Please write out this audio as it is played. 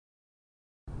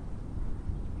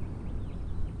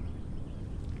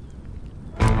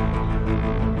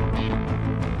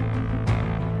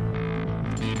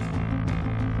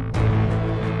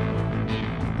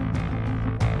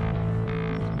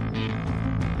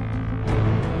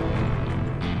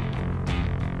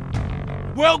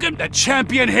Welcome to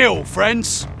Champion Hill,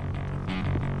 friends.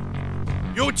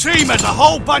 Your team has a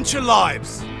whole bunch of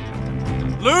lives.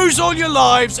 Lose all your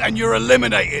lives and you're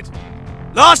eliminated.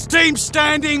 Last team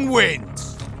standing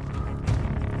wins.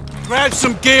 Grab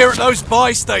some gear at those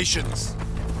buy stations.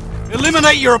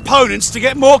 Eliminate your opponents to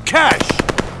get more cash.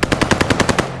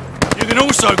 You can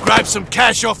also grab some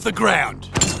cash off the ground.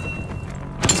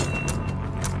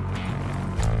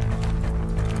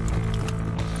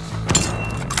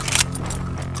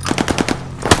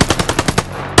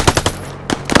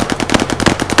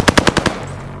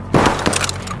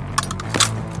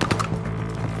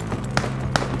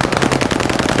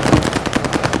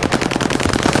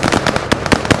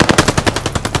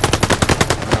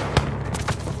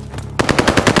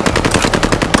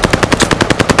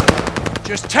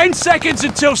 Just 10 seconds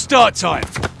until start time.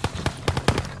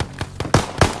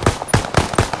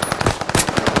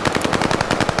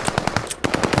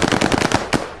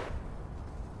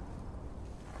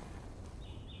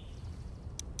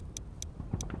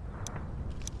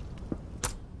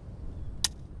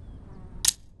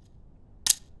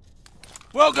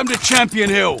 Welcome to Champion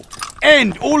Hill.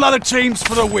 End all other teams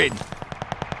for the win.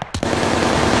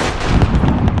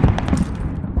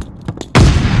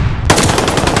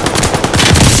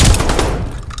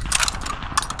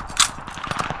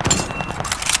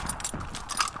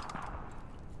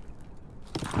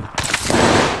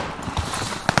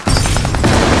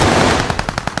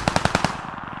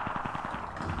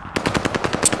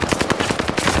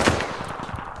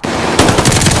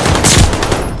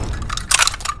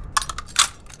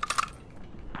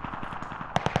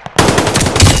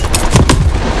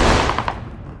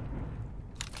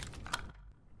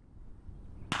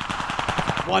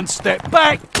 One step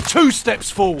back, 2 steps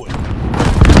forward.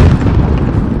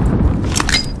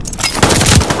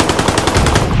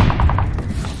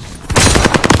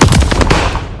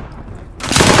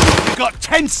 You've got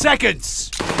 10 seconds.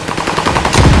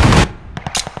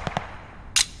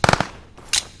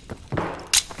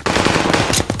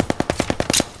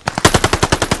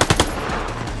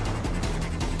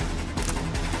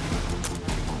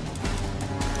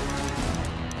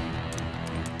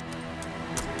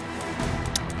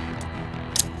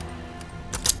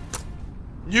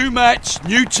 New match,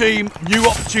 new team, new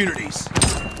opportunities.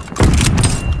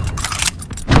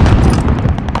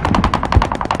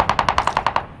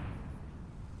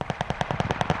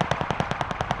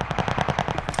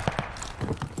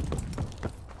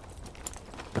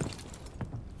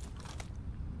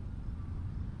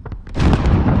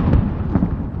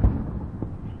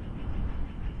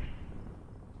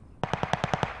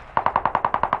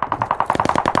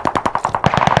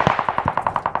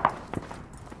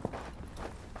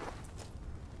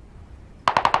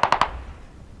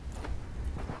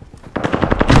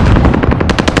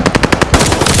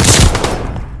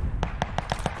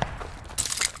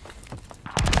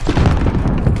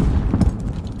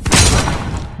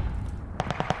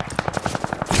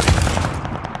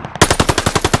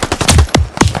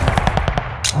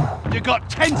 You got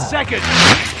 10 seconds.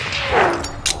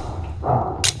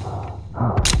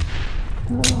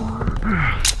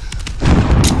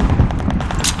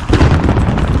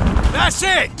 That's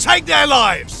it. Take their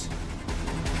lives.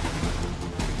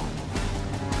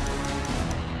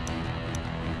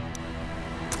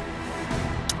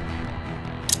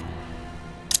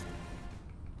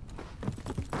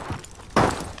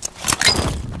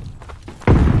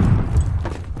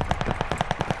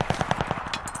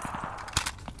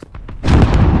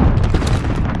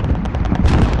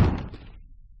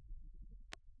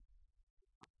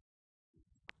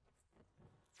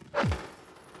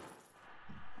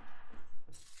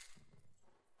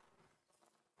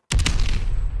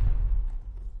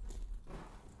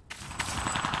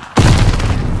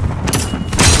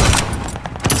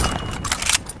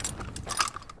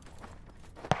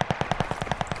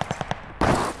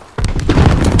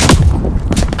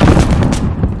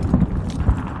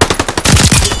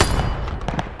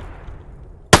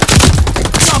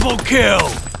 Double kill!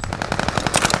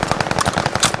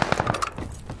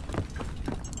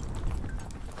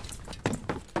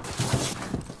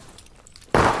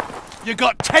 You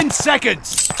got 10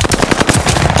 seconds!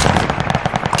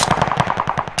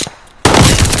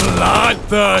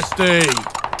 Bloodthirsty!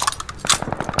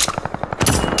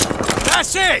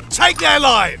 That's it! Take their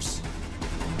lives!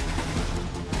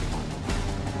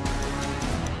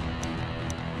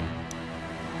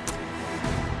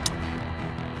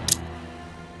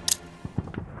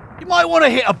 You might want to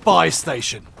hit a buy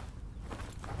station.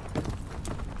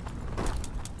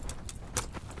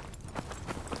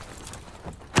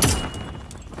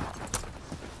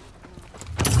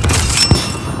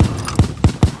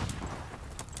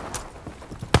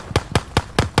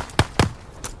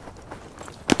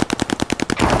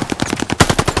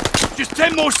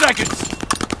 10 more seconds.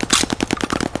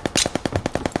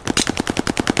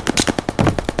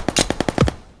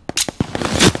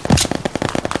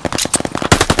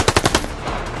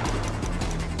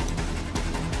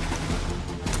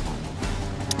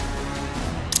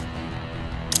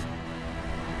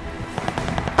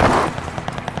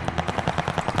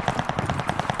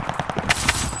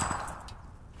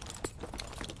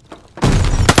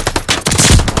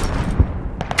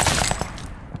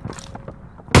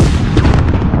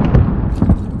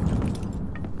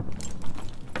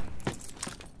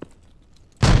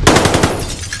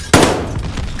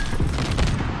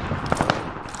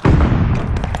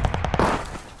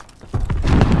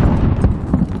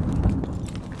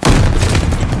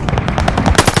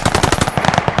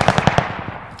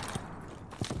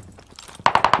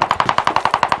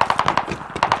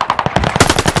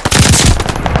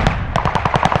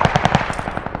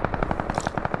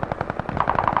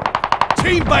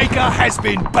 Team Baker has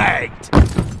been bagged.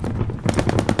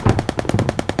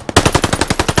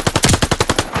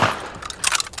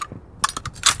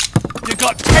 You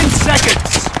got 10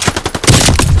 seconds.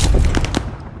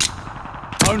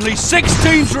 Only 6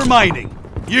 teams remaining.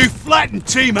 You flattened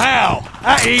Team Howe.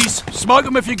 At ease. Smoke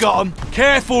them if you got them.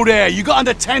 Careful there. You got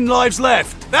under 10 lives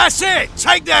left. That's it.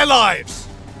 Take their lives.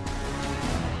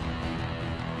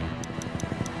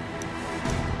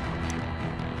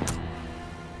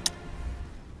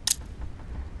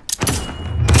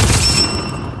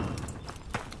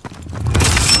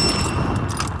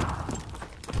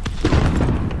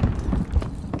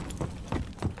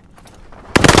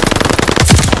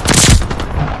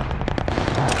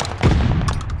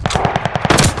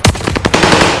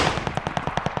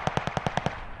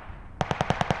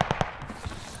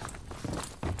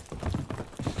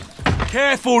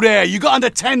 Careful there, you got under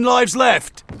 10 lives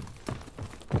left.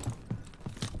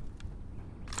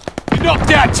 You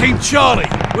knocked out Team Charlie.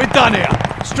 We're done here.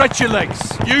 Stretch your legs.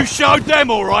 You showed them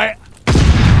all right.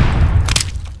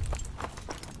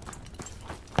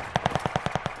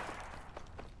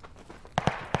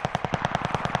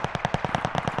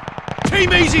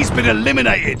 Team Easy's been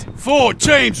eliminated. 4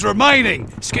 teams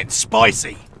remaining. It's getting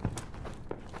spicy.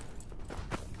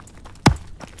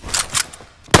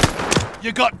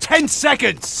 You got 10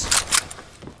 seconds!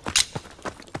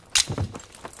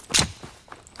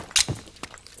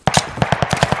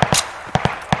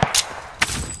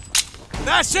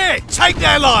 That's it! Take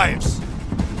their lives!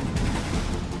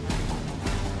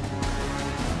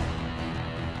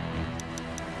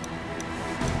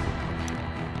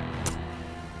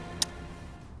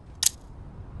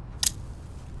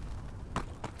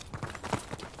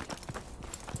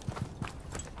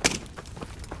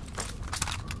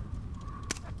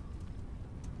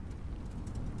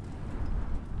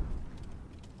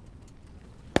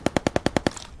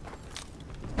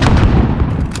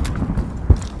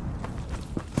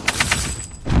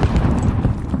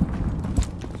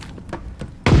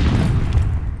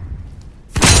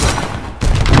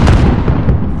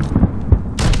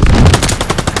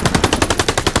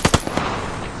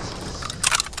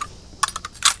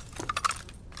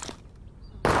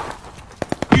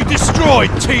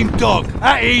 Destroyed, Team Dog.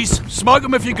 At ease. Smoke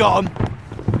them if you got them.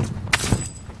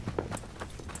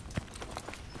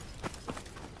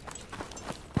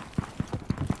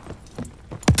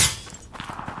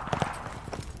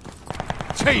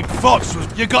 Team Fox,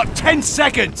 you got 10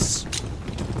 seconds.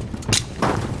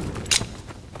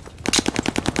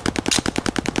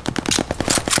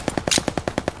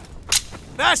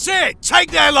 That's it.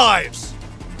 Take their lives.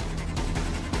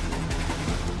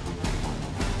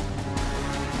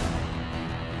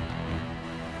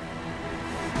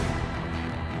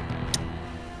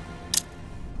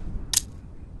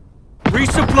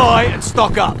 Resupply and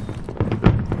stock up.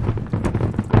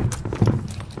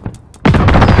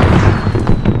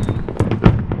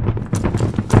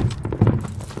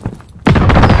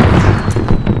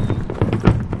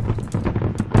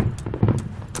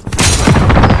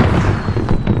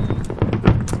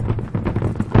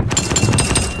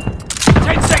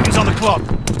 On the clock.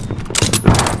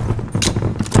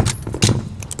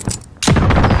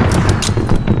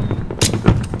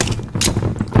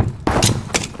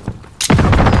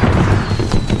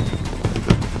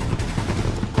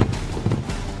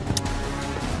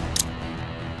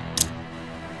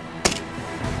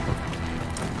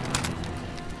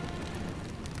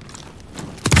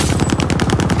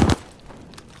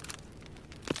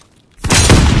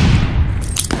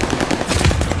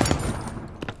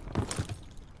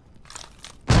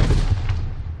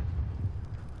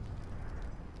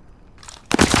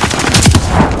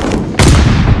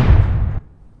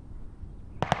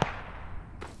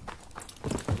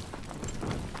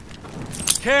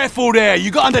 Careful there,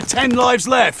 you got under 10 lives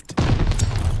left.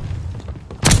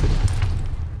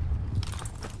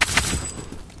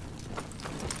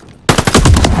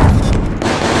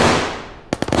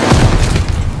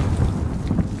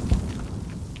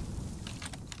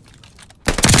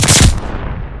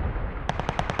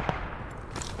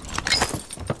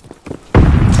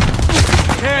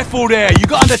 Careful there, you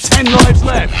got under 10 lives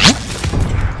left.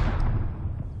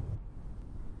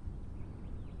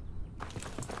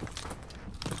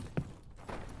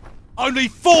 Only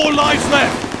 4 lives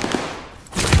left!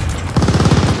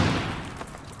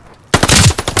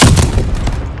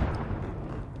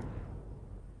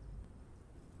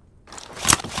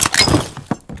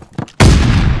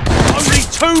 Only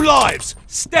 2 lives!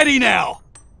 Steady now!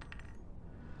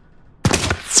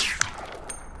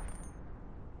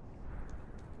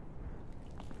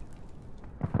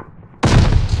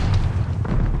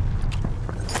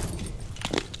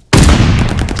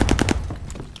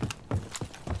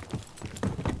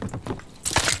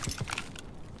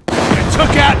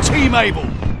 Took out Team Able.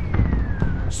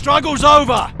 Struggle's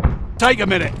over. Take a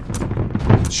minute.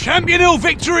 Champion Hill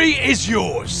victory is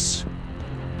yours.